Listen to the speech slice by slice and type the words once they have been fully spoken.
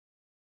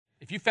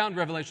If you found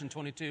Revelation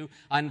 22,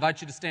 I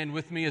invite you to stand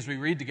with me as we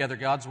read together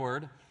God's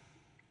Word.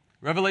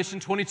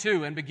 Revelation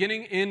 22, and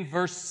beginning in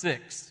verse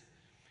 6.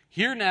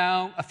 Hear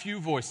now a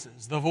few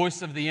voices, the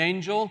voice of the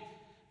angel,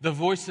 the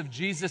voice of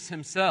Jesus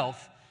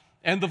himself,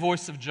 and the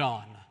voice of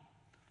John.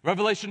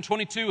 Revelation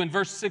 22 and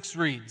verse 6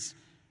 reads,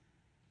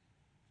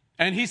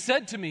 "And he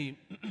said to me,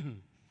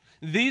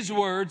 these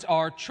words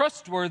are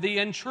trustworthy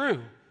and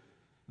true.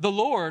 The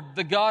Lord,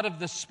 the God of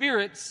the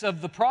spirits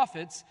of the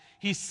prophets,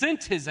 he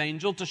sent his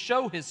angel to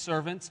show his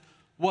servants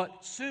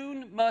what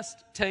soon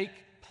must take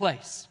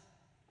place.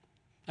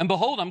 And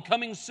behold, I'm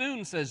coming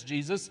soon, says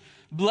Jesus.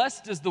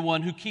 Blessed is the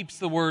one who keeps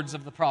the words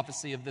of the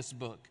prophecy of this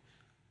book.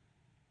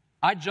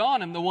 I,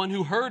 John, am the one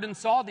who heard and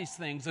saw these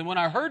things. And when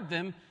I heard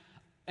them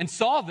and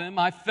saw them,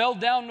 I fell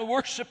down to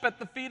worship at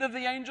the feet of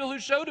the angel who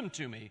showed them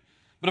to me.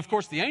 But of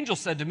course, the angel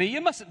said to me, you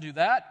mustn't do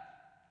that.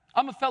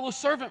 I'm a fellow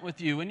servant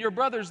with you and your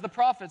brothers, the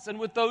prophets, and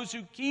with those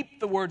who keep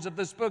the words of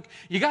this book.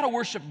 You got to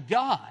worship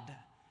God.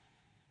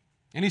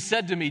 And he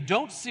said to me,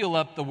 don't seal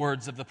up the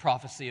words of the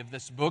prophecy of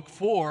this book,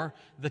 for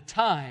the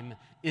time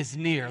is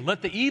near.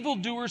 Let the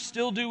evildoer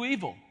still do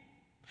evil,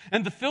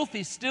 and the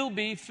filthy still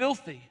be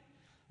filthy.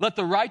 Let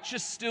the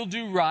righteous still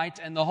do right,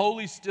 and the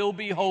holy still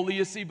be holy.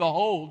 You see,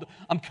 behold,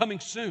 I'm coming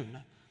soon.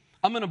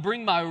 I'm going to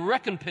bring my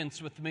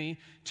recompense with me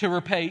to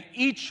repay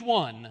each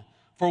one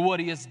for what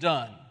he has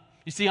done.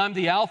 You see, I'm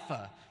the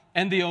Alpha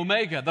and the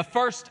Omega, the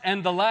first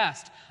and the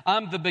last.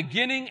 I'm the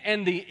beginning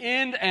and the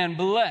end, and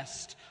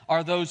blessed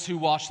are those who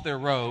wash their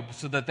robes,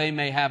 so that they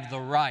may have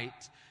the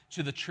right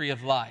to the tree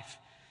of life,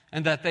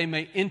 and that they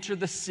may enter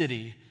the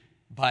city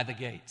by the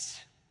gates,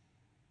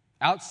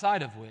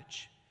 outside of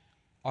which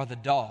are the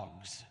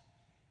dogs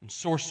and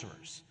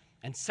sorcerers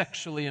and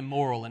sexually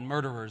immoral and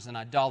murderers and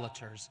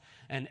idolaters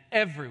and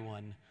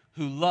everyone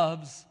who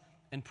loves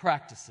and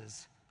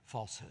practices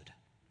falsehood.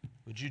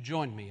 Would you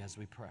join me as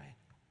we pray?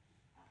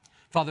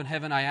 Father in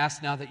heaven, I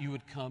ask now that you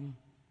would come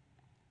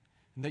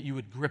and that you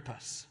would grip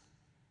us.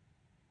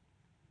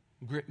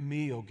 Grip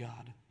me, O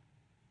God,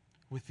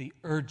 with the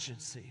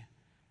urgency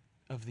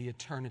of the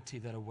eternity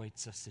that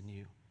awaits us in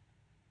you.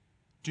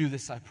 Do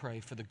this, I pray,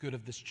 for the good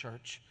of this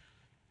church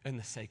and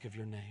the sake of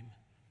your name.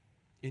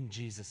 In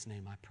Jesus'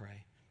 name I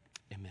pray.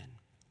 Amen.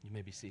 You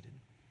may be seated.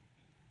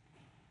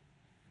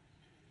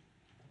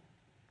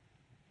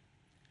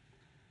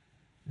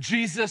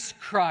 Jesus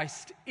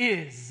Christ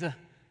is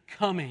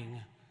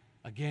coming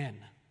again.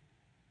 I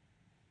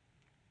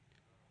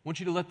want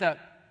you to let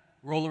that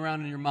roll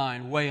around in your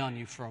mind, weigh on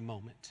you for a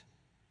moment.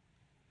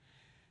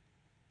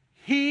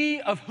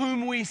 He of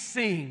whom we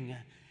sing,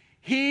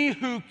 he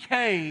who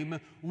came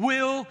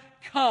will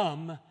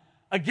come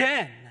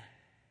again.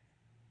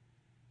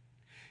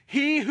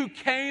 He who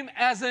came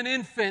as an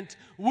infant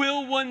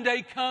will one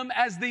day come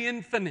as the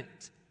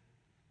infinite.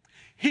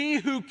 He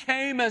who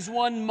came as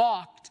one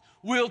mocked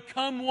will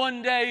come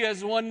one day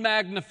as one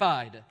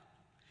magnified.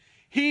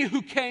 He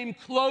who came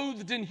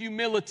clothed in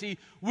humility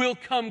will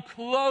come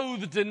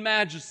clothed in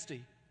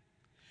majesty.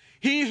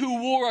 He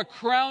who wore a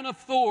crown of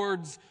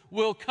thorns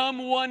will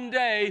come one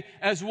day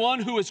as one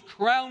who is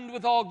crowned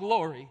with all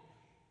glory.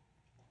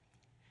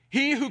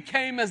 He who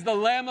came as the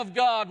Lamb of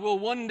God will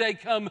one day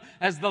come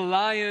as the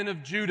Lion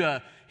of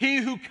Judah. He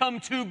who came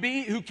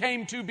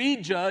to be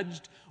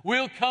judged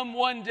will come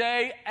one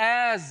day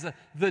as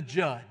the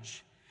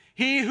judge.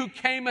 He who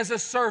came as a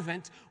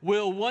servant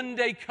will one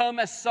day come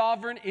as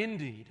sovereign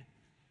indeed.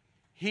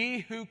 He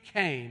who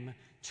came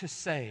to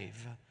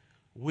save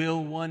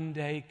will one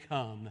day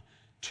come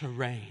to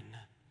reign.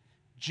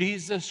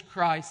 Jesus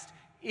Christ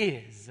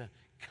is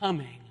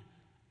coming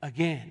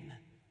again.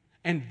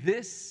 And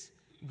this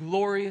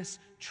glorious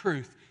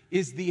truth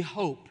is the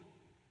hope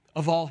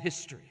of all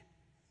history.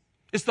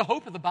 It's the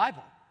hope of the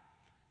Bible.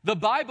 The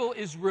Bible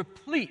is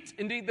replete.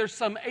 Indeed, there's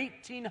some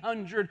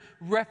 1,800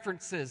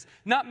 references,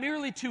 not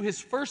merely to his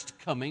first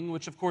coming,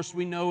 which of course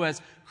we know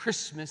as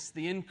Christmas,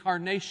 the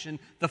incarnation,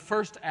 the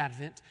first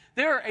advent.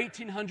 There are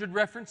 1,800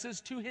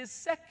 references to his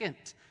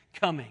second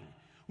coming,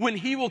 when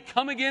he will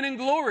come again in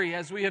glory,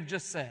 as we have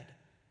just said.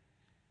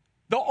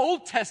 The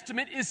Old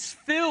Testament is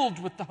filled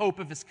with the hope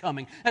of his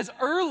coming, as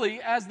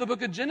early as the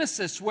book of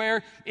Genesis,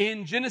 where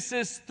in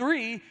Genesis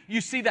 3, you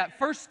see that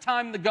first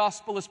time the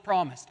gospel is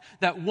promised,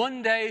 that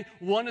one day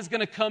one is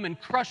going to come and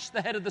crush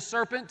the head of the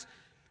serpent.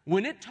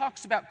 When it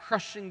talks about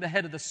crushing the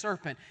head of the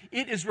serpent,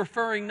 it is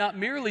referring not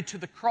merely to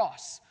the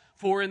cross,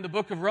 for in the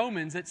book of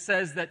Romans, it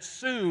says that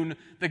soon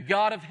the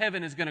God of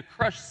heaven is going to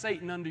crush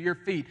Satan under your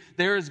feet.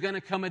 There is going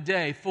to come a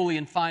day, fully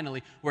and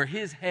finally, where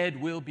his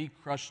head will be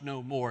crushed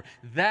no more.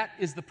 That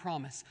is the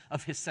promise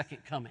of his second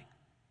coming.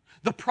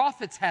 The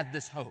prophets had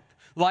this hope.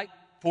 Like,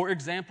 for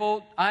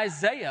example,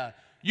 Isaiah.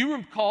 You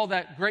recall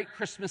that great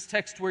Christmas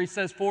text where he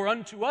says, for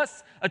unto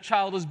us a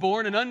child is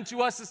born, and unto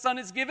us a son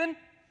is given.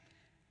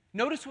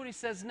 Notice what he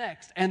says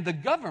next. And the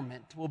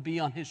government will be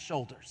on his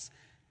shoulders.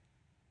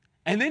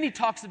 And then he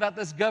talks about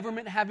this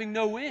government having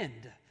no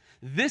end.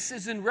 This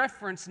is in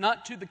reference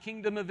not to the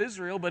kingdom of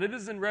Israel, but it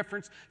is in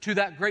reference to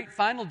that great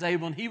final day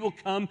when he will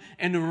come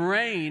and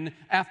reign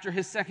after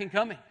his second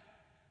coming.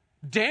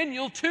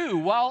 Daniel, too,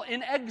 while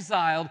in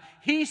exile,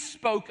 he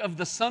spoke of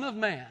the Son of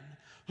Man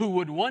who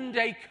would one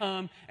day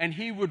come and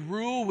he would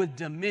rule with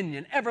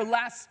dominion,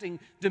 everlasting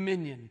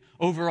dominion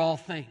over all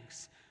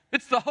things.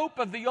 It's the hope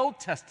of the Old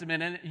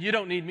Testament, and you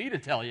don't need me to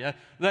tell you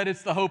that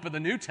it's the hope of the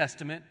New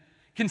Testament.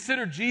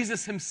 Consider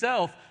Jesus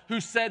himself, who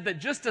said that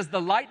just as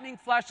the lightning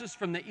flashes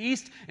from the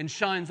east and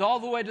shines all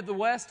the way to the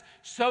west,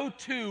 so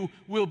too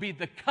will be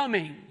the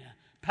coming,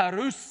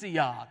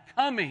 parousia,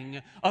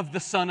 coming of the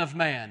Son of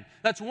Man.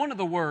 That's one of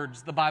the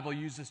words the Bible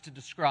uses to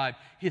describe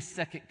his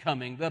second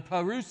coming, the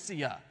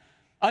parousia.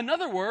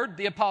 Another word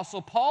the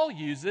Apostle Paul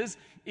uses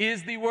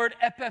is the word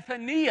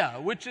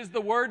epiphania, which is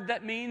the word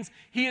that means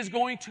he is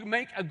going to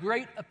make a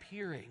great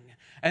appearing.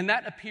 And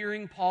that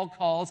appearing Paul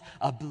calls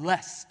a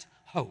blessed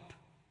hope.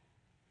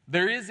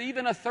 There is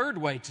even a third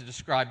way to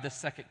describe this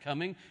second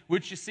coming,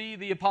 which you see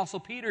the Apostle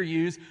Peter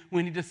use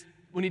when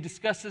he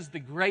discusses the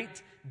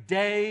great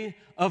day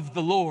of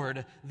the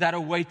Lord that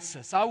awaits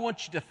us. I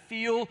want you to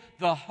feel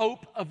the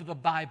hope of the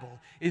Bible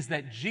is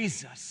that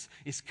Jesus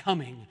is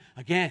coming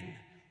again.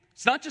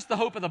 It's not just the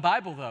hope of the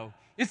Bible, though.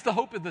 It's the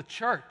hope of the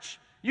church.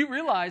 You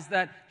realize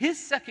that his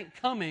second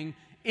coming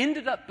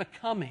ended up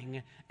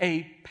becoming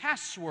a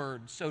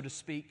password, so to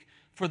speak,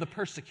 for the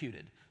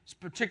persecuted,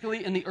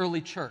 particularly in the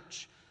early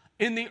church.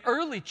 In the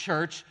early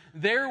church,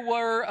 there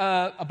were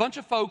a bunch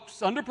of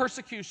folks under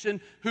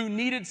persecution who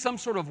needed some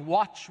sort of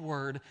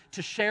watchword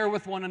to share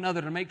with one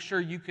another to make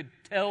sure you could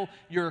tell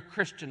you're a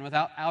Christian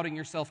without outing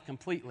yourself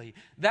completely.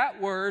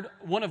 That word,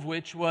 one of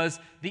which was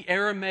the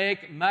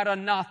Aramaic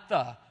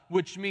Maranatha,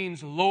 which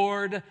means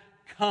Lord,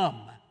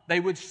 come. They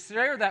would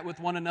share that with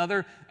one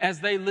another as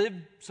they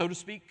lived, so to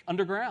speak,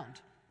 underground.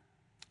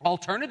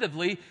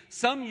 Alternatively,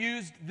 some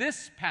used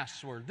this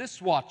password, this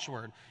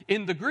watchword.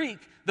 In the Greek,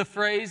 the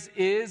phrase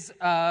is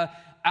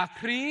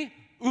akri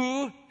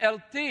ou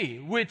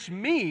elti, which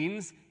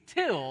means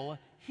till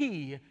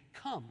he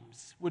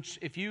comes, which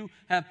if you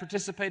have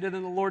participated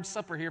in the Lord's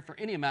Supper here for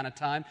any amount of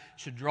time,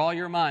 should draw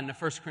your mind to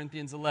 1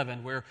 Corinthians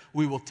 11, where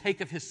we will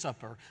take of his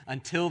supper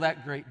until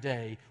that great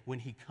day when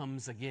he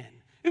comes again.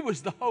 It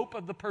was the hope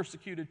of the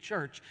persecuted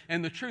church,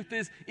 and the truth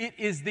is, it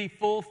is the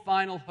full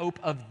final hope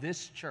of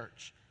this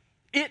church.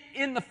 It,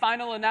 in the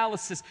final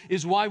analysis,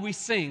 is why we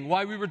sing,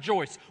 why we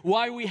rejoice,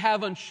 why we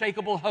have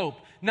unshakable hope.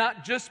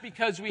 Not just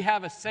because we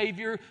have a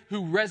Savior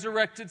who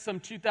resurrected some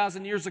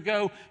 2,000 years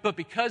ago, but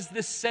because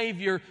this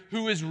Savior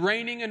who is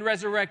reigning and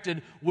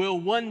resurrected will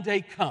one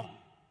day come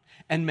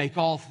and make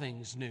all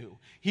things new.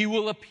 He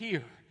will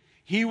appear.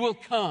 He will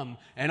come,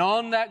 and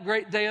on that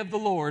great day of the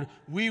Lord,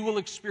 we will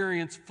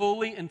experience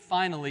fully and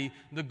finally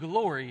the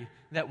glory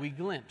that we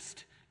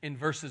glimpsed in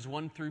verses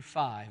 1 through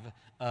 5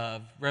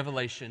 of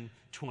Revelation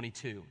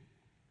 22.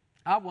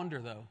 I wonder,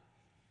 though,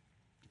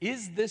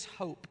 is this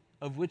hope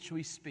of which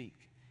we speak,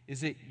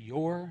 is it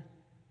your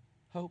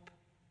hope?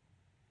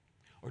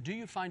 Or do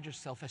you find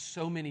yourself, as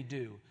so many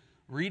do,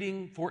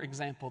 reading, for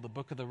example, the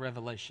book of the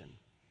Revelation,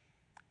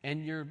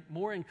 and you're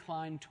more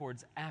inclined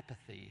towards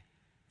apathy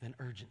than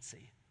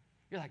urgency?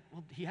 You're like,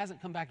 well, he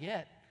hasn't come back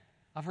yet.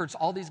 I've heard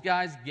all these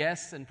guys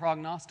guess and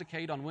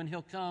prognosticate on when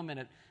he'll come, and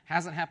it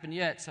hasn't happened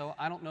yet, so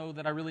I don't know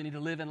that I really need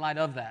to live in light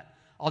of that.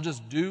 I'll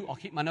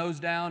keep my nose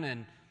down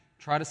and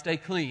try to stay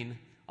clean.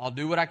 I'll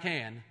do what I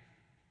can,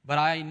 but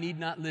I need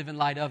not live in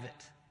light of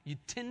it. You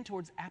tend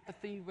towards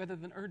apathy rather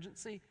than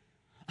urgency.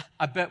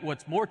 I bet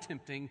what's more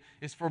tempting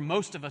is for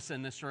most of us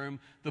in this room,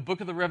 the book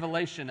of the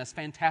Revelation, as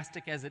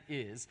fantastic as it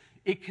is,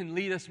 it can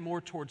lead us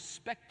more towards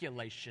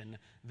speculation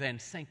than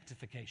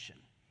sanctification.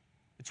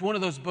 It's one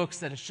of those books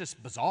that is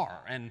just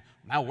bizarre, and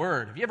my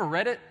word, have you ever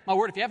read it? My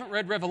word, if you haven't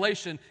read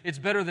Revelation, it's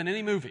better than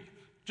any movie.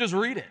 Just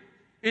read it.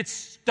 It's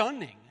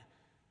stunning,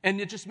 and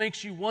it just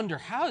makes you wonder,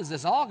 how is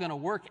this all going to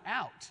work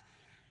out?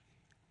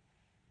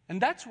 And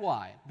that's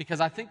why,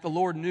 because I think the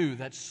Lord knew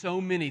that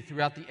so many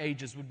throughout the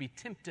ages would be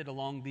tempted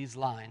along these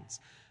lines.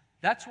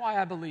 That's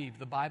why I believe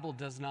the Bible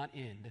does not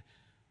end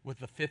with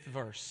the 5th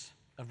verse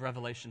of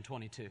Revelation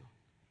 22.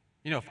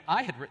 You know, if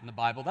I had written the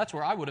Bible, that's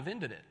where I would have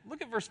ended it.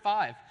 Look at verse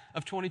 5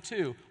 of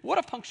 22. What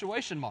a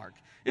punctuation mark.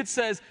 It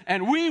says,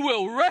 and we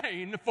will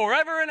reign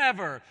forever and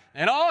ever.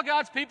 And all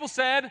God's people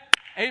said,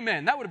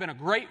 amen. That would have been a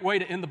great way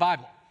to end the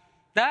Bible.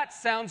 That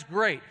sounds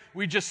great.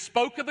 We just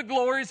spoke of the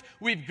glories,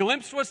 we've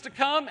glimpsed what's to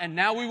come, and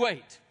now we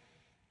wait.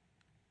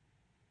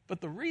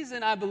 But the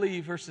reason I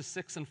believe verses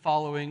 6 and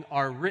following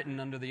are written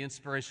under the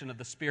inspiration of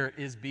the Spirit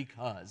is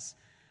because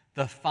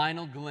the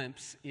final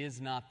glimpse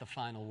is not the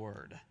final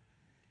word.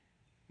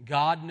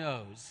 God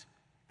knows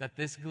that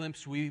this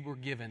glimpse we were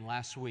given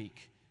last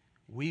week,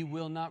 we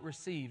will not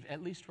receive,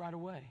 at least right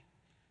away,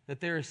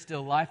 that there is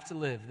still life to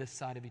live this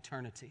side of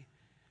eternity.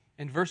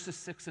 And verses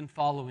 6 and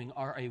following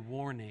are a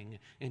warning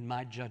in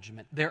my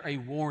judgment. They're a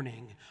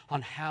warning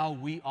on how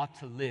we ought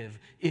to live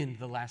in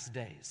the last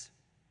days.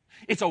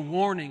 It's a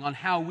warning on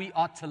how we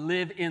ought to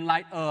live in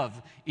light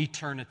of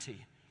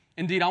eternity.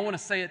 Indeed, I want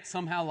to say it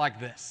somehow like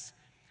this.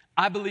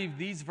 I believe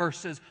these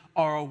verses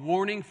are a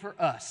warning for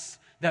us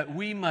that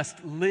we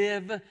must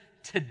live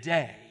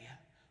today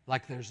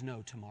like there's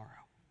no tomorrow.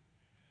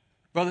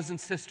 Brothers and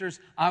sisters,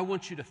 I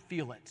want you to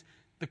feel it.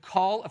 The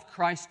call of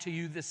Christ to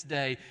you this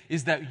day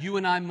is that you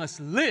and I must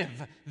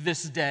live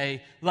this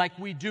day like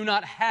we do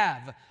not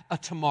have a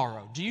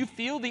tomorrow. Do you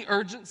feel the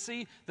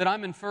urgency that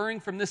I'm inferring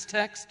from this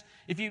text?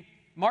 If you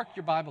mark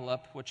your Bible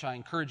up, which I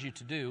encourage you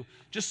to do,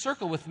 just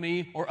circle with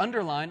me or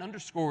underline,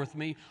 underscore with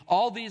me,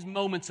 all these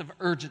moments of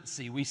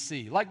urgency we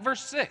see. Like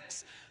verse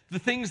 6, the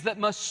things that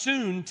must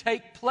soon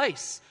take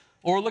place.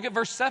 Or look at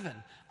verse 7,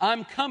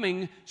 I'm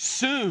coming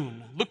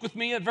soon. Look with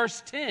me at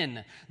verse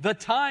 10, the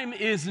time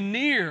is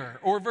near.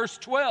 Or verse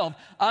 12,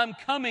 I'm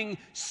coming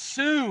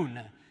soon.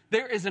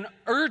 There is an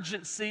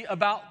urgency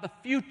about the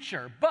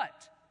future.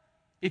 But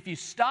if you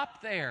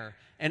stop there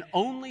and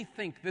only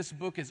think this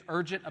book is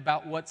urgent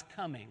about what's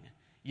coming,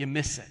 you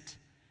miss it.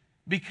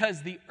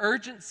 Because the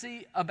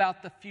urgency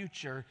about the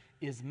future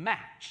is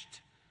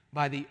matched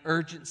by the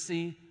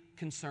urgency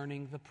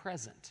concerning the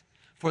present.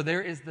 For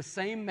there is the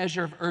same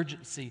measure of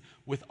urgency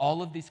with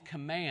all of these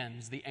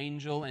commands the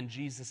angel and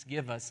Jesus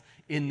give us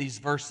in these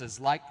verses.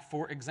 Like,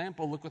 for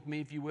example, look with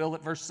me, if you will,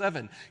 at verse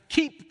 7.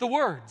 Keep the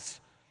words.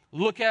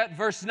 Look at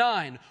verse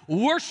 9.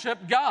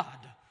 Worship God.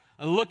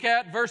 Look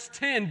at verse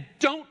 10.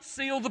 Don't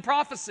seal the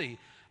prophecy.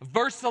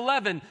 Verse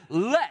 11,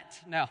 let.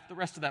 Now, the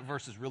rest of that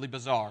verse is really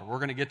bizarre. We're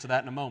going to get to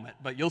that in a moment,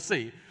 but you'll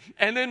see.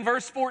 And then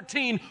verse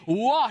 14,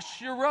 wash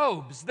your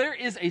robes. There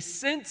is a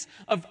sense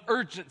of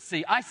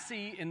urgency I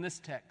see in this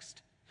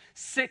text.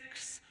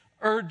 6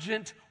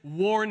 urgent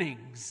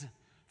warnings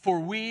for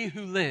we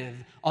who live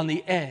on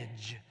the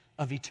edge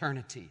of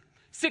eternity.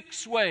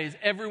 6 ways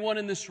everyone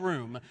in this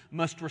room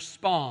must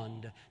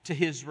respond to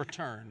his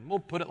return. We'll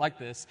put it like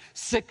this.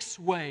 6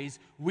 ways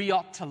we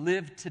ought to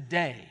live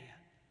today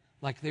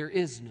like there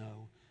is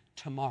no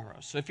tomorrow.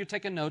 So if you're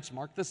taking notes,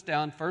 mark this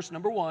down. First,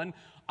 number 1,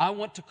 I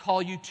want to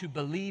call you to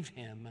believe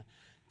him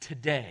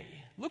today.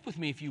 Look with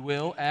me, if you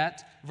will,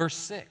 at verse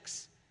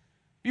 6.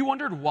 You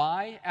wondered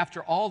why,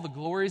 after all the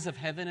glories of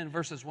heaven in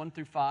verses 1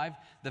 through 5,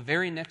 the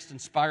very next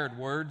inspired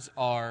words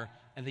are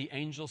the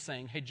angel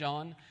saying, hey,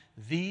 John,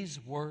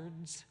 these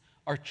words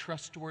are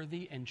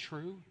trustworthy and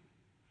true?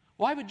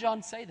 Why would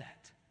John say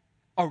that?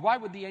 Or why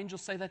would the angel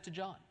say that to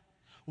John?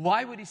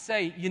 Why would he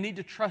say, you need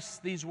to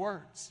trust these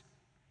words?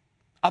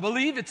 I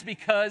believe it's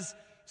because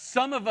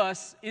some of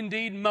us,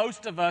 indeed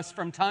most of us,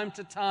 from time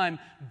to time,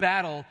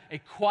 battle a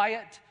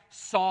quiet,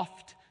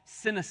 soft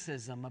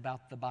cynicism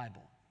about the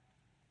Bible.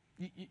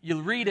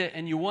 You read it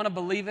and you want to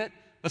believe it,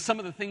 but some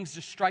of the things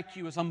just strike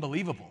you as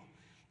unbelievable.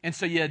 And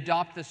so you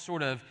adopt this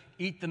sort of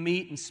eat the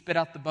meat and spit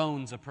out the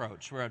bones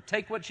approach, where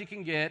take what you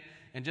can get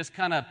and just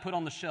kind of put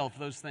on the shelf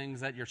those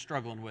things that you're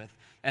struggling with.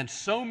 And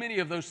so many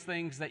of those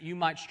things that you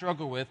might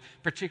struggle with,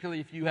 particularly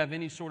if you have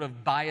any sort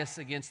of bias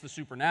against the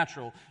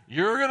supernatural,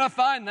 you're going to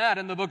find that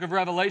in the book of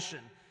Revelation.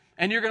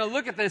 And you're going to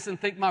look at this and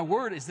think, my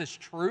word, is this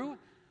true?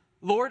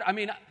 Lord, I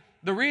mean,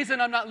 the reason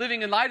I'm not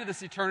living in light of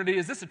this eternity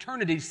is this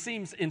eternity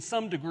seems in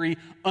some degree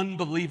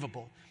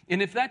unbelievable.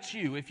 And if that's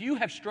you, if you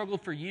have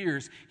struggled for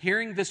years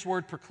hearing this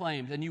word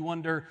proclaimed and you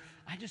wonder,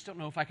 I just don't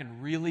know if I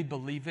can really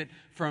believe it,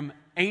 from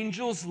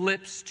angels'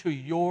 lips to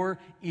your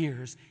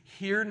ears,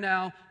 hear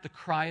now the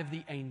cry of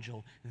the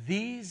angel.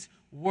 These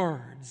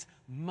words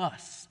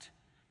must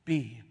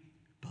be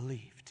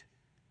believed.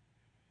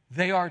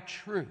 They are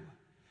true.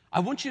 I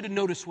want you to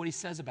notice what he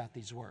says about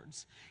these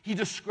words. He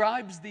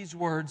describes these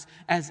words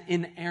as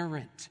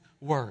inerrant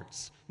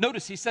words.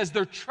 Notice he says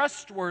they're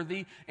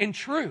trustworthy and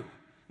true.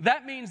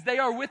 That means they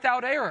are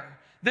without error.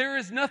 There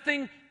is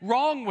nothing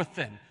wrong with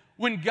them.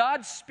 When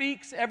God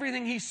speaks,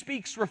 everything he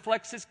speaks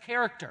reflects his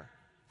character.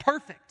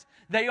 Perfect.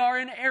 They are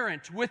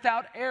inerrant,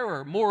 without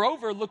error.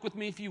 Moreover, look with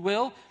me if you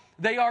will,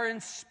 they are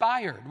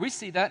inspired. We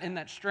see that in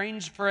that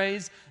strange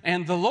phrase,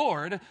 and the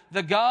Lord,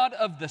 the God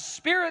of the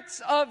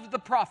spirits of the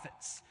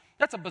prophets.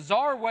 That's a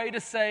bizarre way to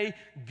say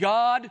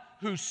God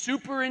who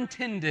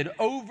superintended,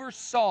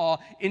 oversaw,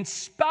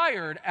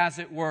 inspired, as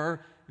it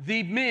were,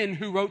 the men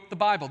who wrote the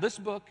Bible. This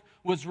book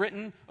was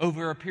written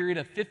over a period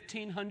of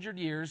 1,500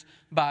 years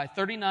by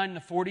 39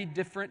 to 40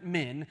 different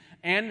men.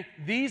 And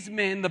these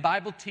men, the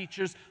Bible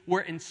teaches,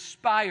 were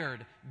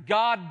inspired.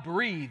 God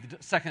breathed,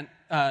 2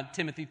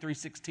 Timothy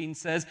 3:16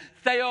 says,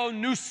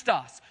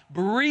 theopneustos,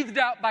 breathed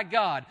out by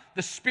God.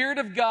 The Spirit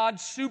of God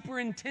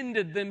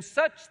superintended them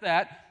such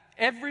that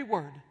every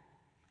word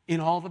in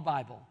all the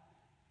Bible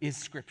is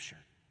Scripture.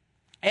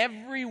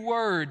 Every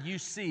word you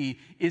see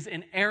is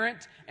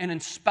inerrant and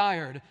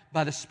inspired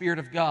by the Spirit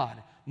of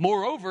God.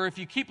 Moreover, if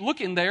you keep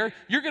looking there,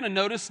 you're going to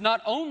notice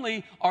not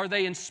only are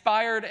they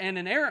inspired and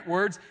inerrant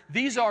words,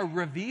 these are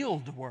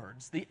revealed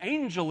words. The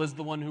angel is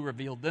the one who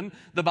revealed them.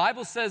 The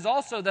Bible says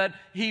also that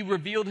he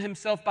revealed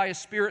himself by his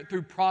Spirit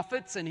through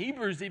prophets, and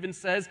Hebrews even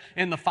says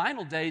in the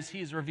final days he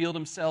has revealed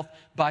himself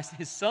by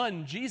his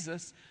Son,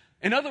 Jesus.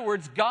 In other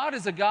words, God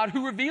is a God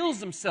who reveals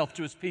himself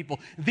to his people.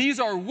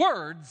 These are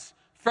words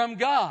from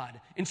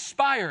God,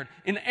 inspired,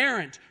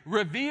 inerrant,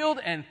 revealed,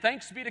 and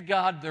thanks be to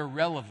God, they're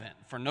relevant.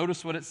 For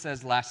notice what it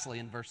says lastly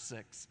in verse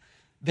 6.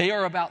 They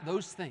are about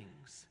those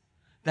things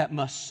that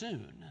must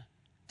soon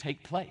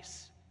take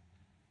place.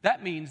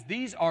 That means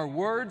these are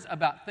words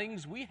about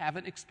things we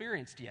haven't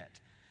experienced yet.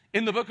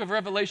 In the book of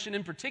Revelation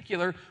in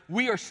particular,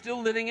 we are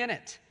still living in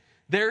it.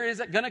 There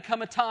is going to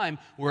come a time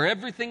where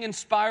everything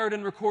inspired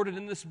and recorded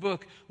in this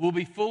book will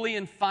be fully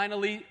and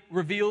finally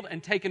revealed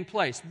and taken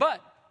place.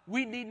 But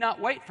we need not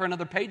wait for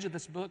another page of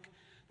this book.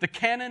 The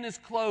canon is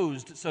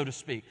closed, so to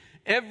speak.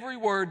 Every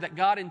word that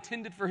God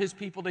intended for his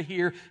people to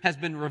hear has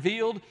been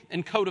revealed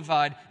and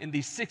codified in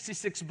these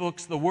 66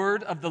 books, the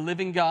word of the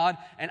living God.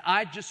 And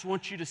I just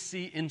want you to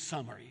see in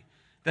summary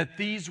that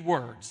these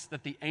words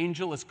that the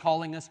angel is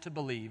calling us to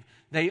believe,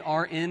 they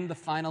are in the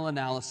final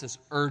analysis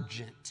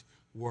urgent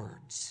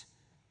words.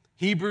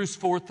 Hebrews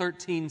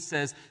 4:13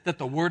 says that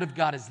the word of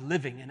God is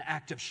living and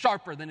active,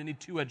 sharper than any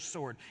two-edged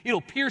sword.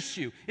 It'll pierce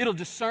you. It'll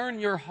discern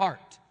your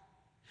heart.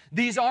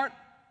 These aren't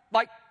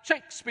like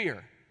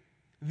Shakespeare.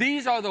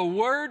 These are the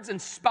words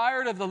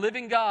inspired of the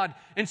living God.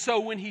 And so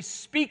when he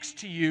speaks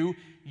to you,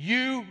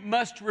 you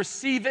must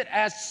receive it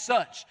as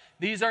such.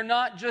 These are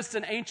not just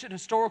an ancient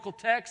historical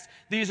text.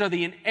 These are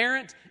the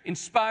inerrant,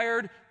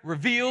 inspired,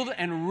 revealed,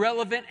 and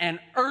relevant and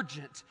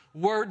urgent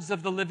words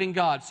of the living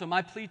God. So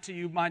my plea to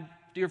you, my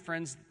dear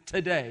friends,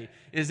 today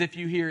is if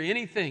you hear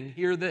anything,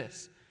 hear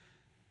this.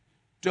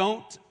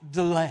 Don't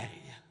delay.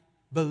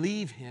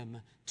 Believe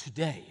him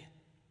today.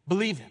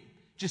 Believe him.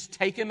 Just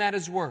take him at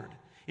his word.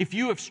 If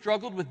you have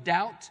struggled with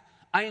doubt,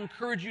 I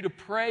encourage you to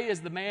pray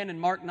as the man in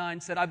Mark 9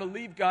 said, I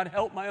believe, God,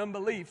 help my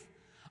unbelief.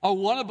 I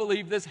want to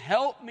believe this.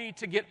 Help me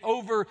to get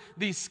over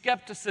these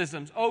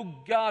skepticisms. Oh,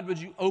 God, would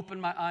you open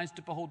my eyes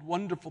to behold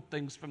wonderful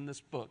things from this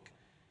book?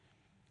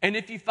 And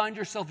if you find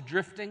yourself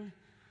drifting,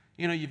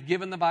 you've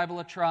given the Bible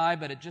a try,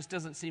 but it just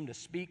doesn't seem to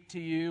speak to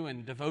you,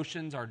 and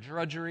devotions are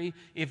drudgery.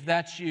 If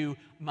that's you,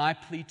 my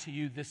plea to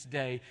you this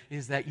day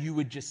is that you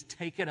would just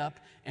take it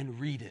up and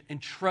read it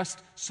and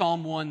trust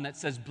Psalm 1 that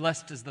says,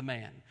 blessed is the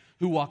man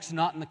who walks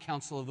not in the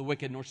counsel of the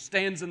wicked, nor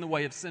stands in the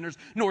way of sinners,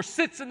 nor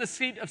sits in the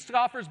seat of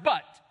scoffers,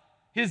 but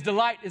his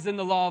delight is in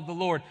the law of the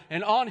Lord,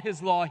 and on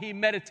his law he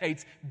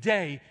meditates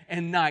day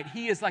and night.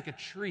 He is like a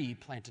tree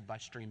planted by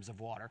streams of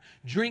water.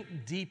 Drink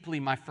deeply,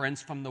 my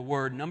friends, from the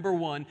word. Number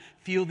one,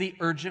 feel the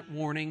urgent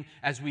warning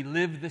as we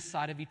live this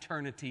side of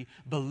eternity.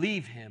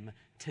 Believe him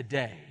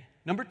today.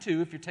 Number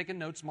two, if you're taking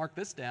notes, mark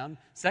this down.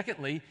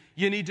 Secondly,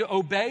 you need to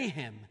obey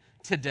him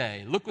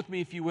today. Look with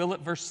me, if you will,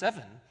 at verse 7.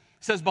 It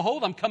says,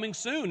 behold, I'm coming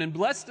soon, and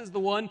blessed is the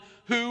one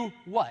who,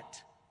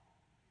 what?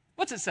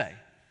 What's it say?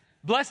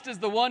 Blessed is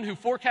the one who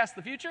forecasts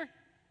the future.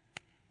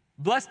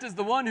 Blessed is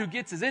the one who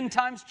gets his end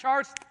times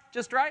charts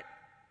just right.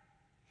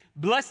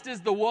 Blessed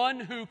is the one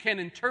who can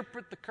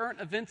interpret the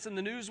current events in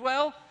the news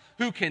well,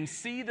 who can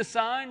see the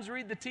signs,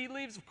 read the tea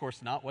leaves. Of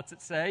course not. What's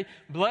it say?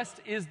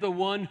 Blessed is the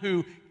one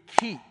who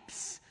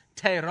keeps,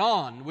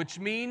 teron, which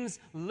means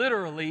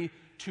literally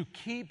to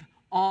keep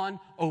on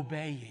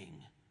obeying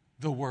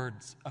the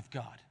words of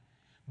God.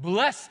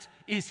 Blessed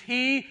is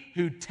he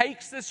who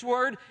takes this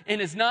word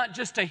and is not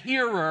just a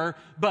hearer,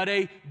 but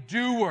a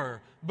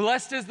doer.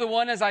 Blessed is the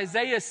one, as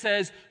Isaiah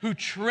says, who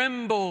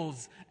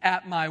trembles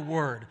at my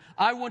word.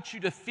 I want you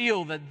to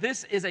feel that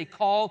this is a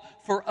call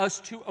for us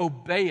to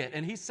obey it.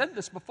 And he said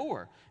this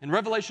before. In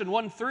Revelation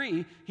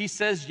 1:3, he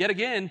says yet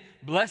again,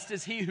 blessed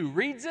is he who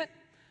reads it,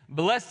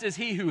 blessed is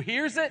he who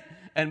hears it,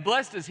 and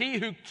blessed is he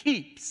who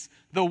keeps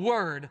the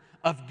word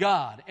of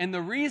God. And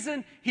the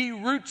reason he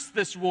roots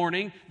this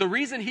warning, the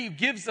reason he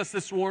gives us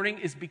this warning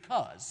is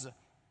because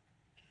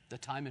the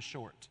time is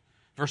short.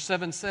 Verse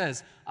 7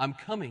 says, I'm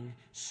coming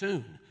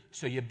soon,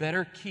 so you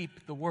better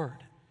keep the word.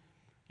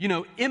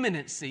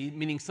 Imminency,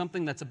 meaning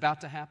something that's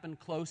about to happen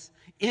close,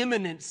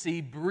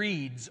 imminency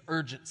breeds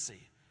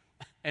urgency.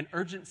 And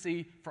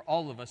urgency for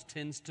all of us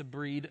tends to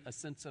breed a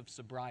sense of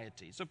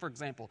sobriety. So for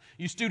example,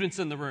 you students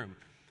in the room,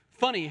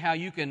 funny how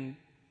you can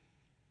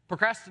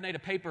procrastinate a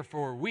paper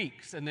for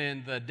weeks, and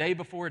then the day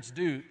before it's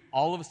due,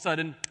 all of a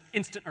sudden,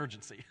 instant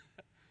urgency.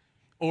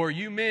 Or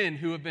you men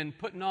who have been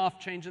putting off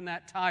changing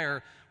that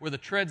tire where the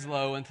tread's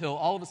low until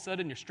all of a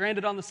sudden you're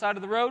stranded on the side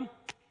of the road,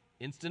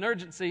 instant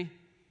urgency.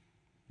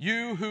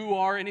 You who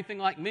are anything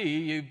like me,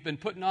 you've been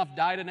putting off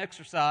diet and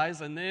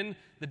exercise, and then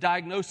the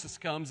diagnosis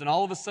comes, and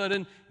all of a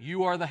sudden,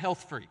 you are the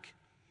health freak.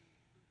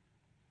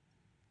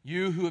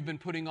 You who have been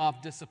putting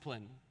off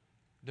discipline,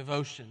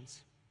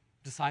 devotions,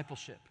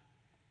 discipleship.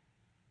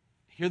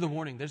 Hear the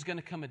warning. There's going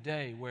to come a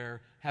day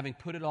where, having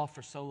put it off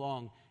for so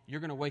long,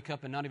 you're going to wake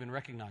up and not even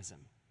recognize him.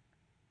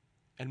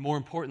 And more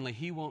importantly,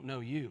 he won't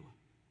know you.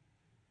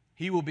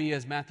 He will be,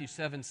 as Matthew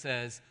 7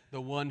 says, the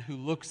one who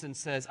looks and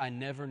says, I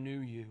never knew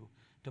you.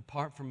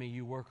 Depart from me,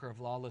 you worker of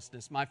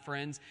lawlessness. My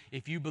friends,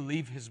 if you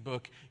believe his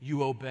book,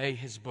 you obey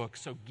his book.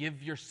 So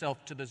give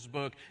yourself to this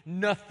book.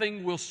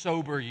 Nothing will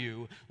sober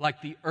you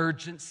like the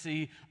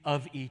urgency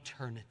of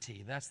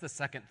eternity. That's the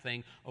second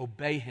thing.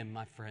 Obey him,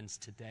 my friends,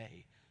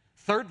 today.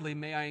 Thirdly,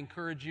 may I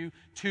encourage you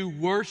to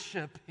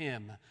worship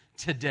him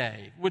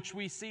today, which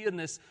we see in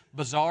this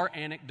bizarre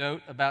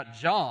anecdote about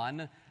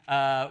John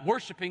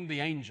worshiping the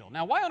angel.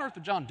 Now, why on earth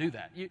would John do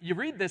that? You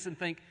read this and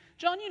think,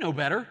 John, you know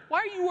better. Why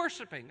are you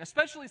worshiping?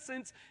 Especially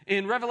since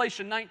in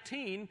Revelation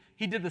 19,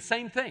 he did the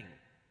same thing.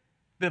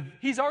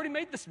 He's already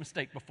made this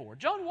mistake before.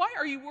 John, why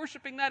are you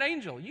worshiping that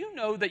angel? You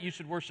know that you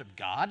should worship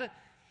God.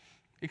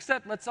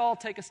 Except let's all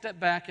take a step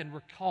back and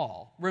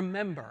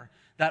remember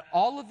that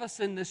all of us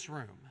in this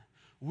room,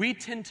 we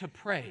tend to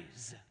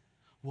praise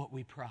what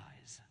we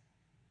prize.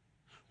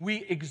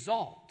 We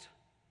exalt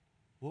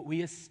what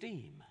we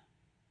esteem.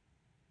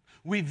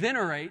 We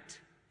venerate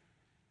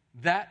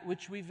that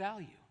which we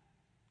value.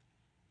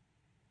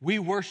 We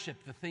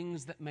worship the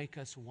things that make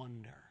us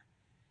wonder.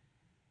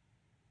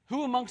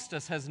 Who amongst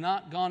us has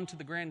not gone to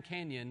the Grand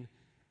Canyon?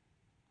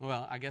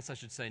 Well, I guess I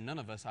should say none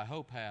of us, I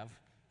hope, have.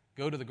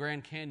 Go to the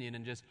Grand Canyon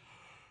and just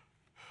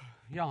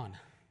yawn.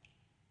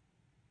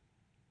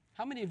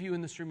 How many of you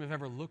in this room have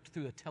ever looked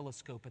through a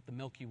telescope at the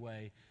Milky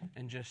Way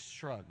and just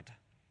shrugged?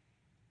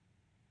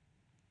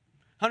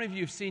 How many of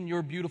you have seen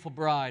your beautiful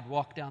bride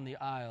walk down the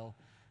aisle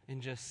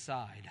and just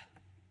sighed?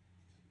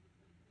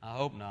 I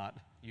hope not,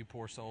 you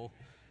poor soul.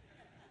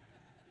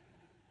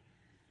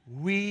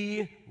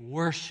 We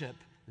worship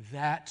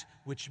that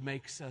which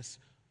makes us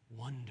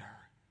wonder.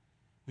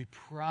 We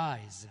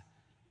prize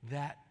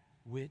that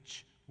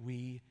which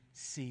we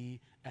see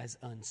as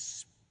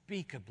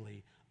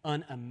unspeakably,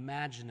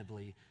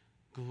 unimaginably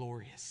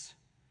glorious.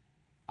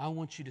 I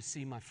want you to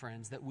see, my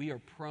friends, that we are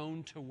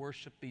prone to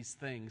worship these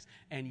things,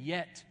 and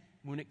yet,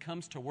 when it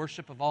comes to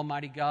worship of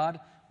Almighty God,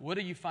 what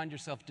do you find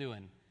yourself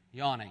doing?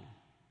 Yawning.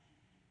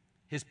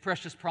 His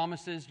precious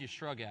promises, you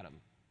shrug at them.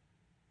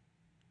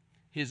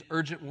 His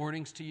urgent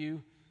warnings to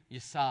you, you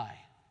sigh.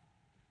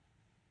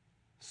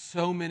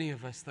 So many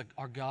of us,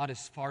 our God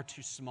is far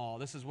too small.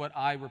 This is what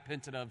I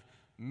repented of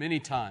many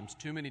times,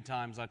 too many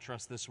times, I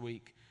trust, this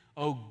week.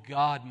 Oh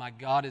God,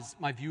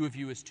 my view of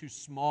you is too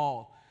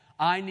small.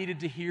 I needed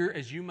to hear,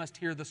 as you must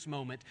hear this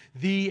moment,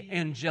 the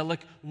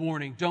angelic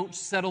warning. Don't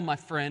settle, my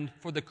friend,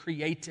 for the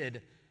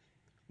created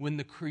when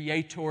the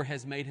Creator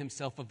has made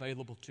Himself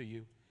available to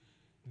you.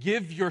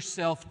 Give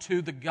yourself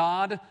to the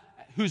God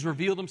who's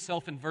revealed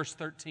Himself in verse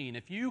 13.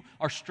 If you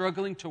are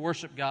struggling to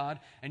worship God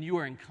and you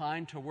are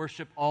inclined to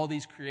worship all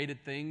these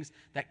created things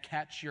that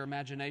catch your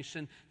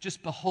imagination,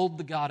 just behold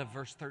the God of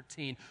verse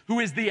 13, who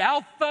is the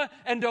Alpha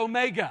and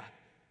Omega.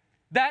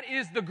 That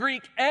is the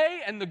Greek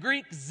A and the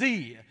Greek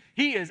Z.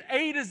 He is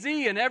A to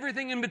Z and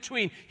everything in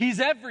between. He's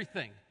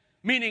everything,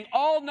 meaning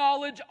all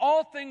knowledge,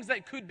 all things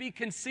that could be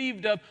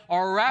conceived of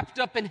are wrapped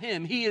up in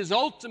Him. He is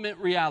ultimate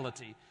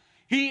reality.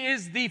 He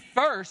is the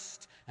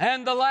first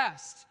and the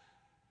last.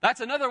 That's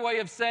another way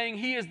of saying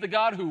He is the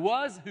God who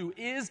was, who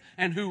is,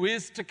 and who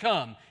is to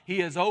come. He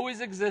has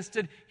always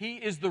existed. He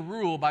is the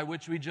rule by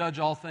which we judge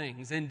all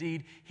things.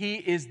 Indeed, He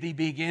is the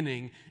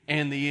beginning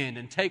and the end.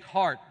 And take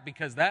heart,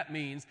 because that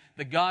means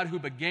the God who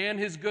began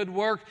His good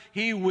work,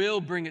 He will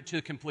bring it to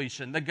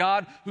completion. The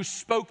God who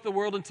spoke the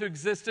world into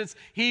existence,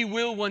 He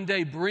will one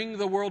day bring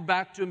the world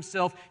back to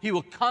Himself. He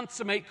will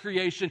consummate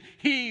creation.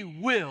 He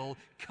will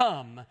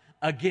come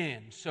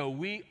again. So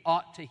we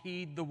ought to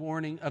heed the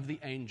warning of the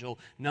angel.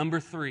 Number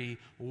 3,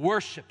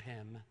 worship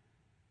Him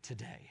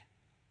today.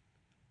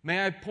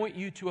 May I point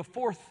you to a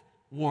fourth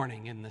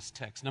warning in this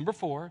text. Number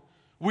 4,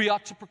 we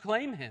ought to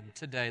proclaim Him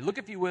today. Look,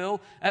 if you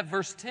will, at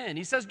verse 10.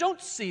 He says,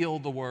 don't seal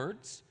the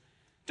words.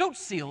 Don't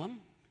seal them.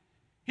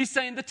 He's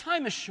saying the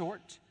time is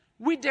short.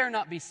 We dare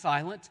not be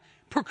silent.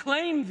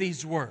 Proclaim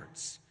these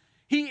words.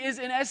 He is,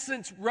 in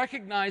essence,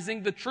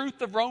 recognizing the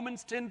truth of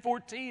Romans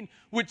 10:14,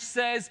 which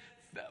says,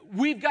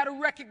 we've got to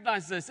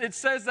recognize this. It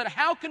says that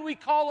how can we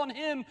call on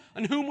Him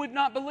on whom we've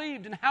not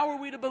believed? And how are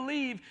we to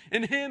believe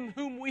in Him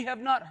whom we have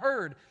not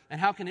heard?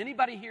 And how can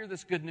anybody hear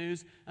this good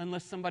news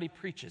unless somebody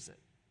preaches it?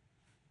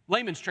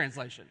 Layman's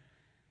translation.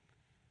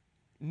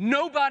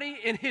 Nobody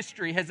in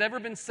history has ever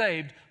been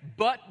saved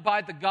but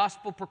by the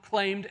gospel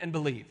proclaimed and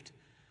believed.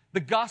 The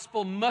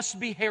gospel must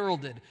be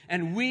heralded,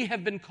 and we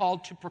have been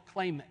called to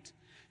proclaim it.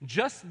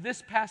 Just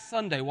this past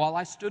Sunday, while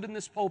I stood in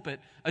this pulpit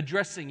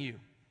addressing you,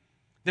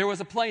 there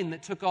was a plane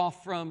that took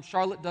off from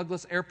Charlotte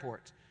Douglas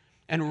Airport.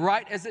 And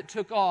right as it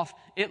took off,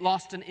 it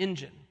lost an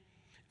engine.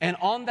 And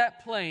on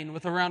that plane,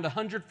 with around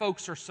 100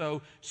 folks or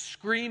so,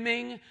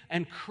 screaming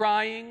and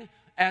crying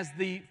as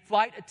the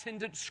flight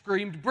attendant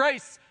screamed,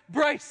 brace,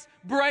 brace,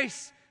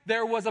 brace,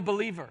 there was a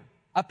believer,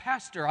 a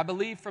pastor, I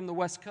believe from the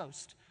West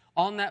Coast,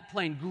 on that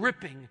plane,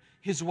 gripping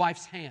his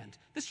wife's hand.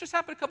 This just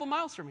happened a couple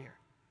miles from here.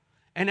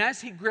 And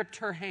as he gripped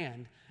her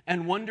hand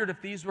and wondered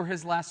if these were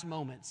his last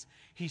moments,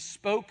 he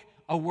spoke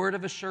a word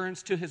of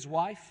assurance to his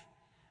wife,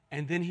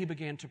 and then he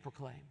began to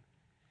proclaim.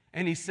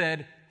 And he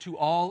said to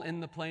all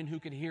in the plane who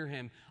could hear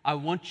him, I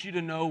want you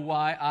to know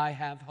why I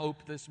have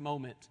hope this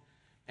moment.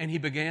 And he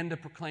began to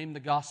proclaim the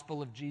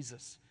gospel of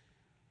Jesus.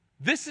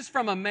 This is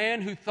from a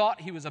man who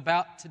thought he was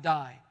about to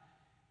die.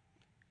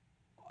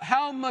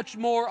 How much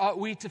more ought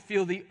we to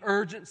feel the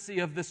urgency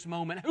of this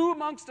moment? Who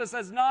amongst us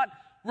has not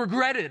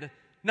regretted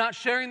not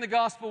sharing the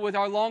gospel with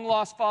our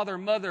long-lost father,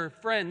 mother,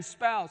 friend,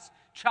 spouse,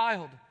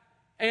 child,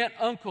 aunt,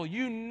 uncle,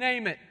 you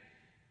name it?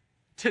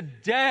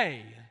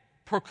 Today,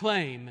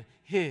 proclaim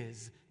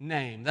His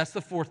name. That's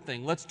the fourth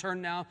thing. Let's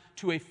turn now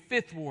to a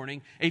fifth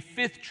warning, a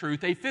fifth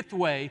truth, a fifth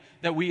way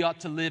that we ought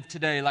to live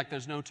today like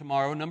there's no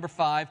tomorrow. Number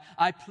 5,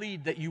 I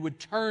plead that you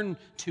would turn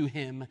to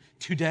Him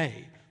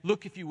today.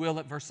 Look, if you will,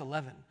 at verse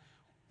 11.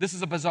 This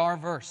is a bizarre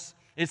verse.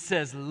 It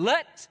says,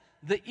 let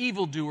the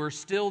evildoer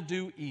still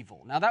do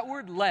evil. Now that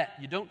word let,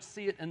 you don't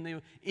see it in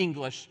the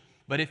English,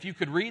 but if you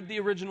could read the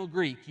original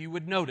Greek, you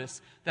would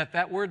notice that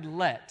that word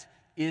let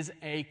is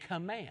a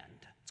command.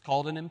 It's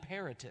called an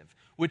imperative,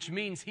 which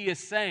means he is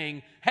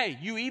saying, hey,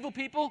 you evil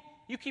people,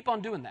 you keep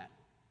on doing that.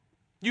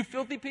 You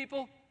filthy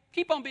people,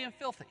 keep on being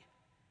filthy.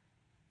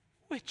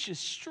 Which is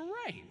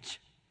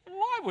strange.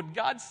 Why would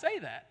God say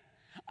that?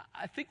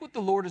 I think what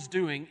the Lord is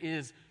doing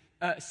is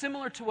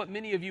similar to what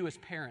many of you as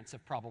parents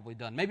have probably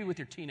done, maybe with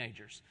your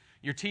teenagers.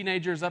 Your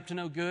teenager is up to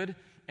no good,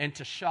 and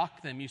to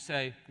shock them, you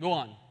say, go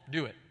on,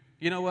 do it.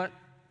 You know what?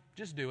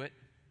 Just do it.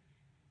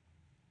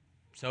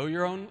 Sow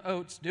your own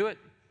oats. Do it.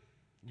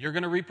 You're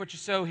going to reap what you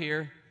sow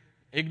here.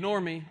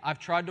 Ignore me. I've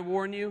tried to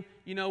warn you.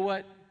 You know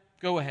what?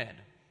 Go ahead.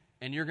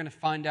 And you're going to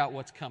find out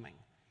what's coming.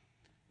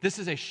 This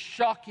is a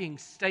shocking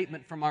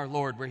statement from our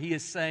Lord where He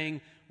is saying,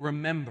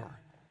 remember,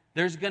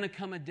 there's going to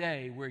come a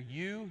day where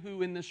you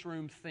who in this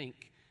room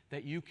think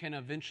that you can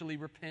eventually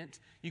repent.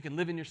 You can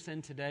live in your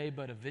sin today,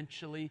 but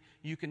eventually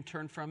you can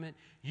turn from it.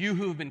 You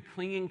who have been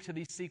clinging to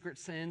these secret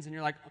sins, and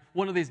you're like,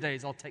 one of these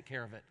days I'll take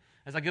care of it.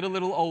 As I get a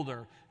little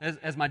older,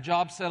 as my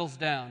job settles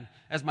down,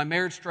 as my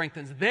marriage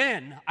strengthens,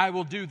 then I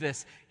will do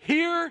this.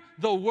 Hear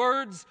the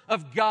words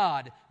of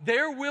God.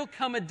 There will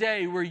come a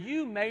day where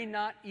you may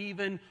not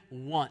even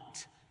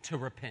want to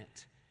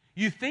repent.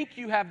 You think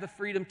you have the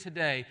freedom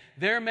today.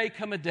 There may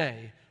come a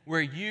day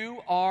where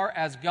you are,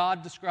 as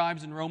God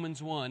describes in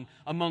Romans 1,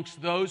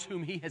 amongst those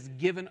whom He has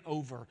given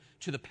over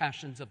to the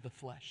passions of the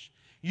flesh.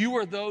 You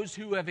are those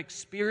who have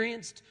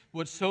experienced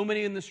what so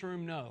many in this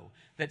room know,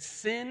 that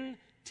sin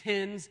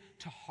tends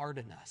to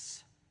harden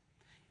us.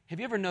 Have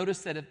you ever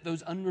noticed that if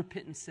those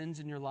unrepentant sins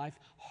in your life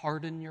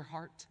harden your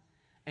heart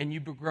and you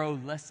grow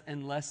less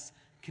and less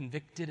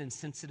convicted and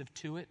sensitive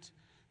to it?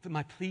 But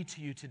my plea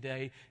to you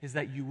today is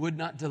that you would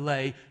not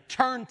delay.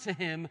 Turn to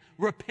Him.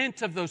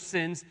 Repent of those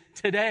sins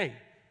today.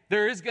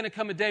 There is going to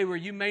come a day where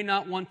you may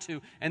not want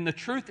to. And the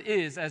truth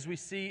is, as we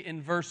see in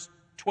verse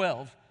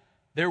 12,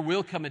 there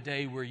will come a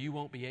day where you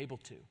won't be able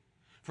to.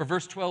 For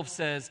verse 12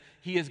 says,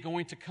 He is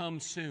going to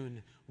come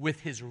soon with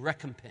His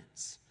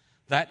recompense.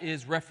 That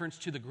is reference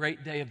to the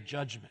great day of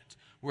judgment,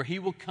 where He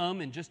will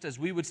come, and just as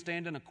we would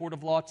stand in a court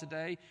of law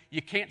today,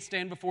 you can't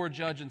stand before a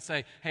judge and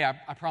say, hey,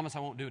 I promise I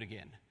won't do it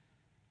again.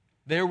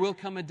 There will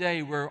come a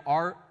day where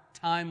our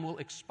time will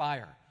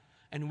expire,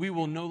 and we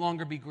will no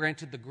longer be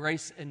granted the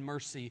grace and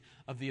mercy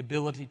of the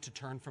ability to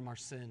turn from our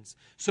sins.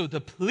 So the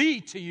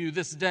plea to you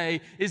this day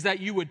is that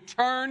you would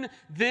turn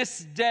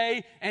this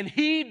day and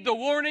heed the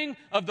warning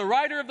of the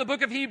writer of the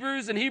book of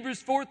Hebrews in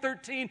Hebrews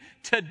 4:13.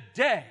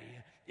 Today,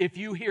 if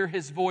you hear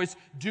His voice,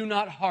 do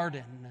not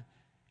harden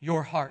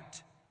your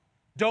heart.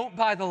 Don't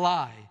buy the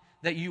lie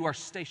that you are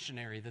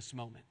stationary this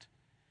moment.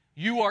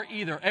 You are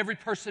either, every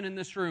person in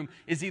this room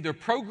is either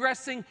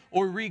progressing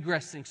or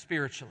regressing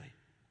spiritually.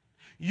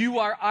 You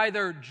are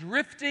either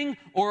drifting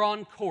or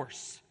on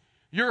course.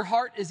 Your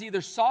heart is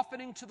either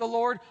softening to the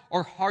Lord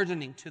or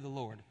hardening to the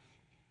Lord.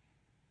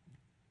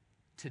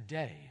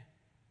 Today,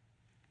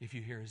 if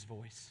you hear His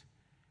voice,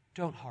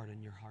 don't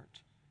harden your heart.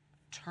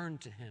 Turn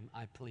to Him,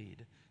 I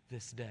plead,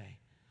 this day.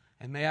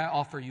 And may I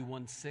offer you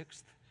one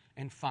sixth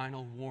and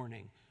final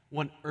warning,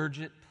 one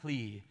urgent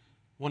plea,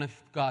 one of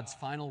God's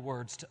final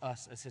words to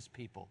us as His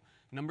people.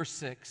 Number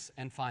 6,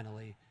 and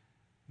finally,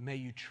 may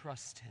you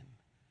trust Him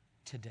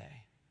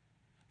today.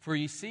 For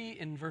you see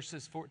in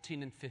verses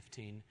 14 and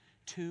 15,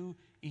 2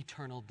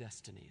 eternal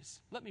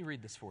destinies. Let me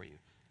read this for you.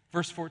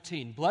 Verse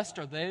 14, blessed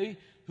are they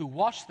who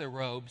wash their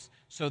robes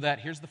so that,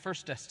 here's the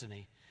first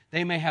destiny,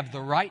 they may have the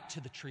right to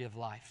the tree of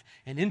life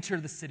and enter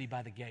the city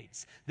by the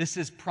gates. This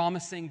is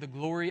promising the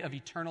glory of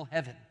eternal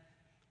heaven.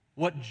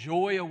 What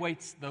joy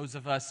awaits those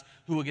of us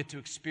who will get to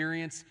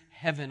experience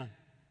heaven.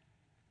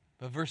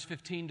 But verse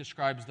 15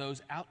 describes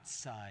those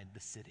outside the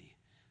city.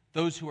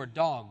 Those who are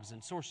dogs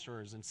and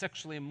sorcerers and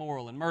sexually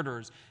immoral and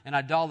murderers and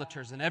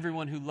idolaters and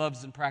everyone who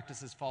loves and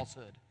practices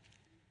falsehood.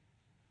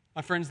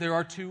 My friends, there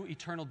are 2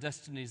 eternal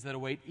destinies that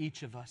await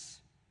each of us.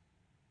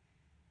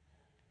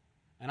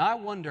 And I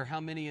wonder how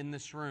many in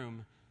this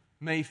room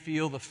may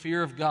feel the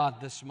fear of God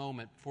this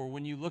moment. For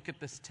when you look at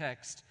this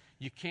text,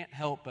 you can't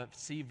help but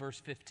see verse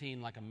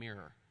 15 like a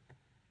mirror.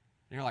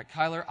 And you're like,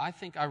 Kyler, I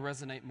think I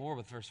resonate more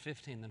with verse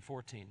 15 than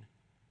 14.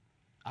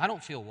 I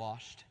don't feel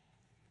washed.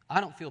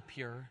 I don't feel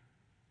pure.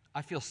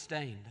 I feel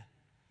stained.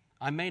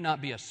 I may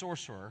not be a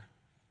sorcerer.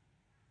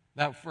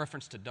 That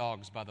reference to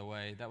dogs, by the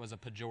way, that was a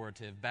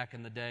pejorative. Back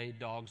in the day,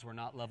 dogs were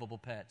not lovable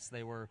pets.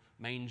 They were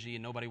mangy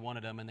and nobody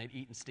wanted them, and they'd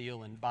eat and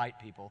steal and bite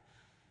people.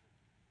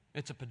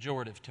 It's a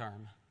pejorative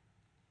term.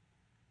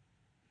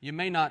 You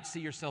may not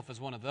see yourself as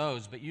one of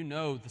those, but you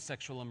know the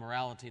sexual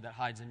immorality that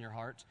hides in your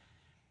heart.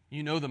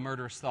 You know the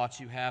murderous thoughts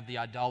you have, the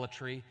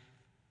idolatry,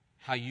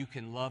 how you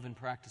can love and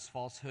practice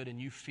falsehood, and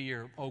you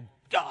fear, oh,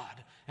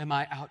 God, am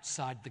I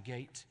outside the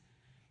gate?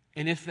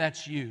 And if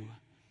that's you,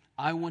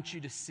 I want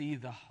you to see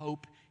the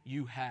hope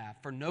you have.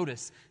 For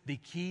notice, the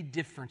key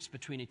difference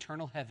between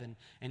eternal heaven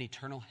and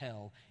eternal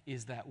hell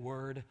is that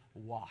word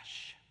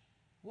wash.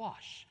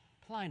 Wash.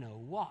 Plino,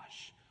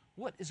 wash.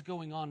 What is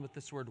going on with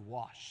this word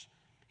wash?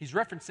 He's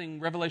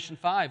referencing Revelation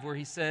 5, where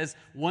he says,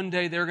 one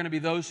day there are going to be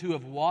those who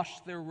have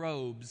washed their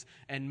robes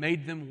and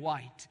made them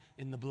white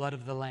in the blood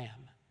of the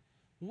Lamb.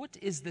 What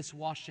is this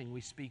washing we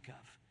speak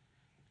of?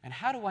 And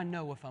how do I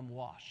know if I'm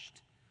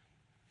washed?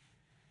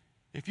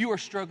 If you are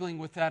struggling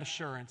with that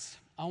assurance,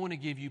 I want to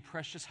give you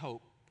precious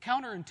hope.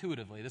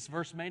 Counterintuitively, this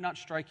verse may not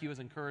strike you as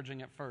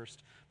encouraging at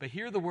first, but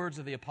hear the words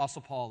of the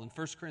Apostle Paul in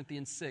 1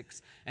 Corinthians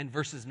 6 and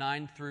verses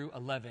 9 through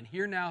 11.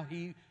 Hear now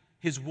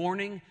his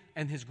warning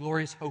and his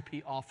glorious hope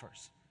he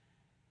offers.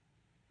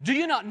 Do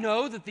you not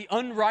know that the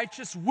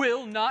unrighteous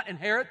will not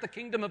inherit the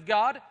kingdom of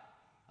God?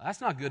 Well,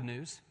 that's not good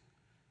news.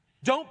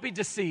 Don't be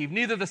deceived.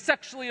 Neither the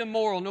sexually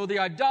immoral, nor the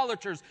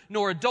idolaters,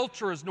 nor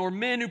adulterers, nor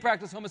men who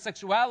practice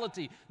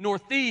homosexuality, nor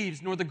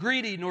thieves, nor the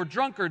greedy, nor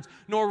drunkards,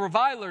 nor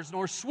revilers,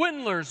 nor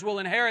swindlers will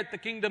inherit the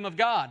kingdom of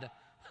God.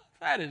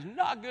 That is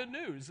not good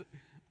news,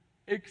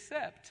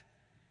 except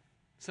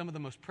some of the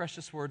most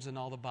precious words in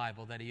all the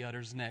Bible that he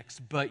utters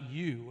next. But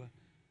you,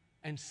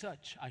 and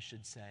such, I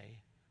should say,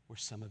 were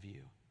some of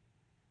you.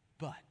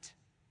 But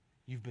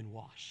you've been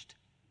washed.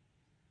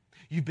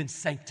 You've been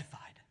sanctified.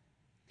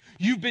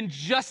 You've been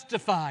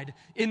justified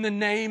in the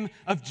name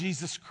of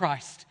Jesus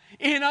Christ.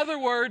 In other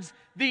words,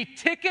 the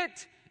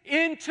ticket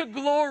into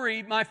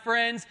glory, my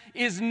friends,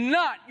 is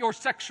not your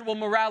sexual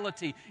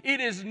morality.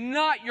 It is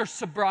not your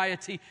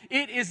sobriety.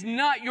 It is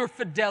not your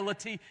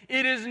fidelity.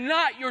 It is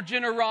not your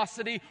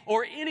generosity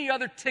or any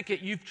other ticket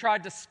you've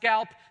tried to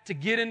scalp to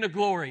get into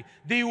glory.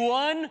 The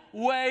one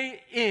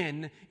way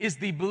in is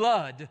the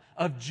blood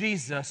of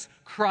Jesus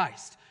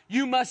Christ.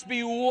 You must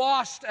be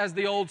washed, as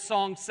the old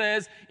song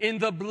says, in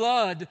the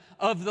blood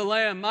of the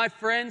Lamb. My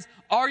friends,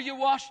 are you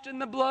washed in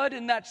the blood,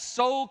 in that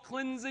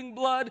soul-cleansing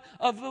blood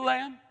of the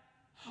Lamb?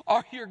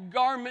 Are your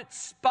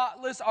garments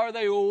spotless? Are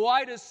they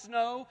white as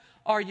snow?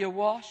 Are you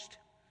washed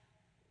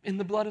in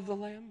the blood of the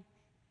Lamb?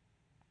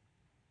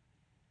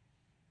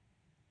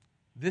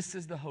 This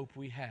is the hope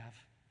we have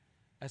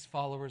as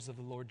followers of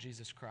the Lord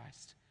Jesus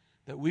Christ,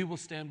 that we will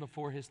stand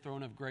before His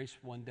throne of grace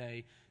one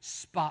day,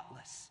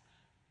 spotless,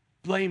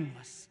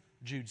 blameless,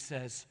 Jude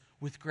says,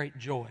 with great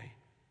joy.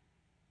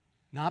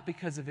 Not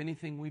because of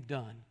anything we've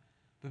done,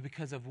 but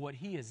because of what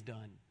He has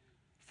done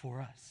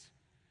for us.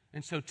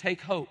 And so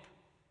take hope.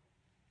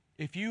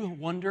 If you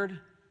wondered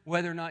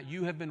whether or not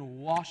you have been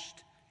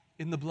washed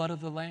in the blood of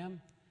the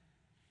Lamb,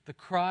 the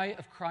cry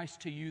of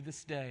Christ to you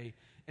this day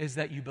is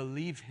that you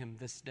believe Him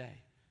this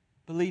day.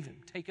 Believe Him.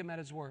 Take Him at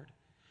His word.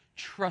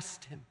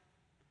 Trust Him.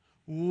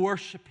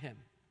 Worship Him.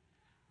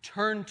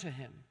 Turn to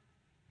Him.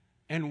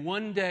 And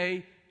one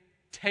day,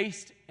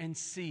 taste and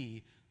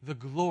see the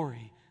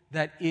glory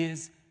that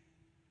is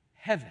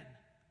heaven,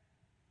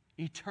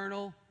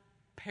 eternal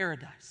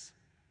paradise,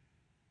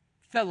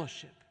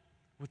 fellowship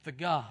with the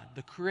God,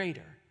 the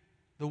Creator,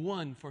 the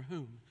one for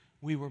whom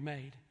we were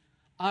made.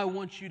 I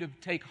want you to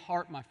take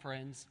heart, my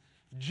friends.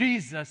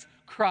 Jesus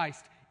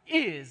Christ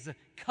is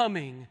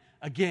coming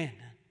again.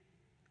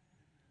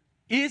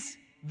 Is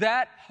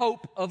that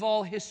hope of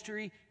all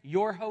history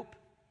your hope?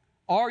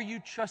 Are you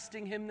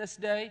trusting Him this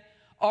day?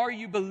 Are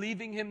you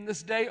believing Him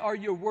this day? Are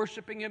you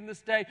worshiping Him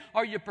this day?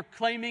 Are you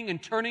proclaiming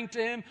and turning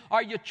to Him?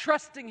 Are you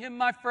trusting Him,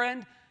 my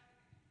friend?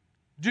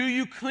 Do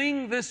you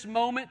cling this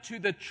moment to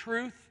the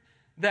truth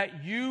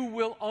that you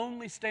will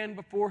only stand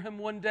before Him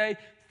one day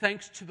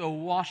thanks to the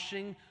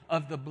washing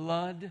of the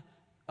blood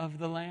of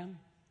the Lamb?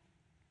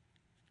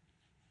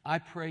 I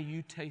pray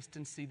you taste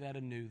and see that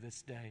anew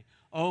this day.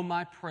 Oh,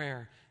 my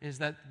prayer is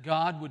that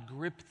God would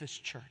grip this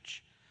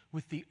church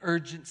with the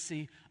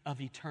urgency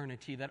of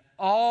eternity, that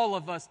all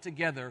of us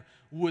together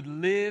would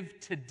live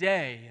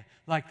today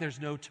like there's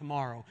no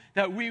tomorrow,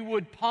 that we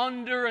would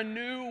ponder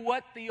anew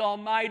what the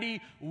Almighty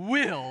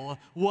will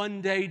one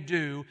day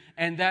do,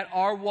 and that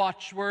our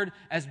watchword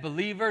as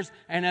believers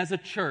and as a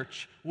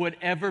church would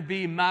ever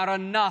be,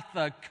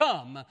 Maranatha,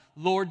 come,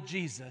 Lord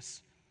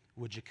Jesus,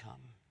 would you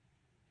come?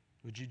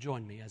 Would you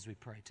join me as we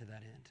pray to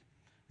that end?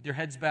 With your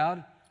heads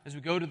bowed, as we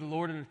go to the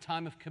Lord in a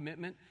time of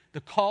commitment,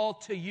 the call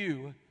to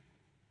you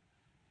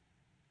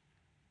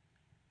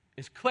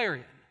is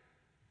clarion,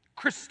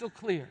 crystal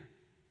clear.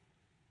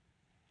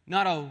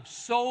 Not a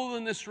soul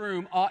in this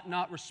room ought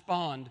not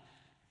respond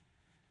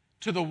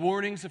to the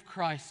warnings of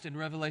Christ in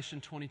Revelation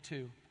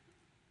 22.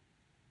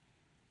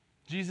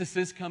 Jesus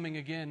is coming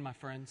again, my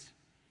friends.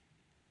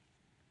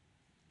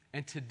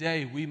 And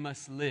today we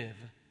must live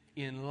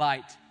in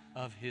light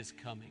of His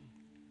coming.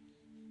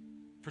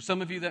 For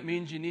some of you, that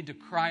means you need to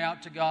cry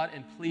out to God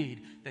and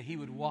plead that He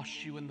would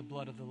wash you in the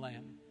blood of the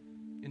Lamb.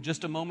 In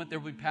just a moment, there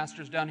will be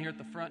pastors down here at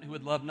the front who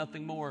would love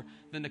nothing more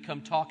than to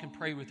come talk and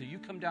pray with you. You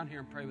come down here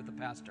and pray with the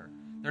pastor.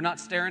 They're not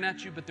staring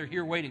at you, but they're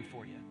here waiting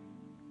for you.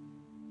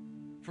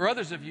 For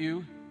others of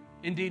you,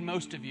 indeed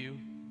most of you,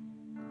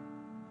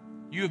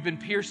 You have been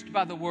pierced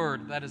by the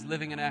word that is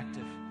living and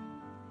active.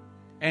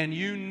 And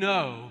you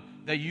know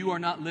that you are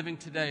not living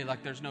today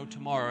like there's no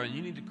tomorrow, and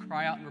you need to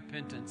cry out in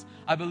repentance.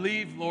 I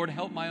believe, Lord,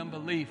 help my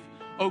unbelief.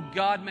 Oh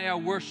God, may I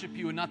worship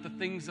you and not the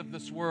things of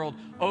this world.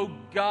 Oh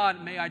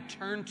God, may I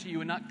turn to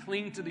you and not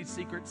cling to these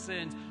secret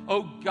sins.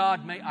 Oh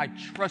God, may I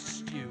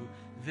trust you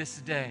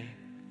this day.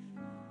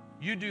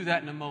 You do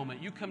that in a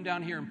moment. You come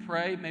down here and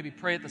pray, maybe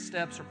pray at the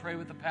steps or pray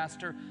with the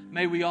pastor.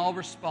 May we all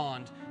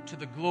respond to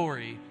the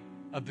glory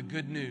of the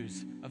good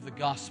news of the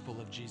gospel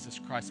of Jesus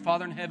Christ.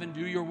 Father in heaven,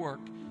 do your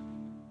work.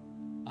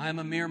 I am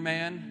a mere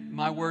man.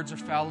 My words are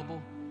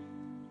fallible.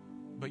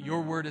 But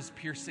your word is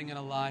piercing and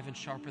alive and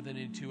sharper than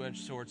any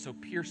two-edged sword. So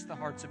pierce the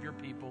hearts of your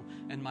people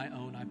and my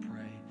own, I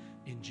pray,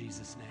 in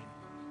Jesus'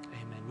 name.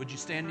 Amen. Would you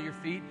stand to your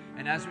feet?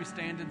 And as we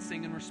stand and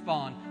sing and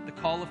respond, the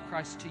call of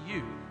Christ to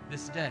you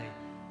this day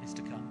is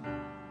to come.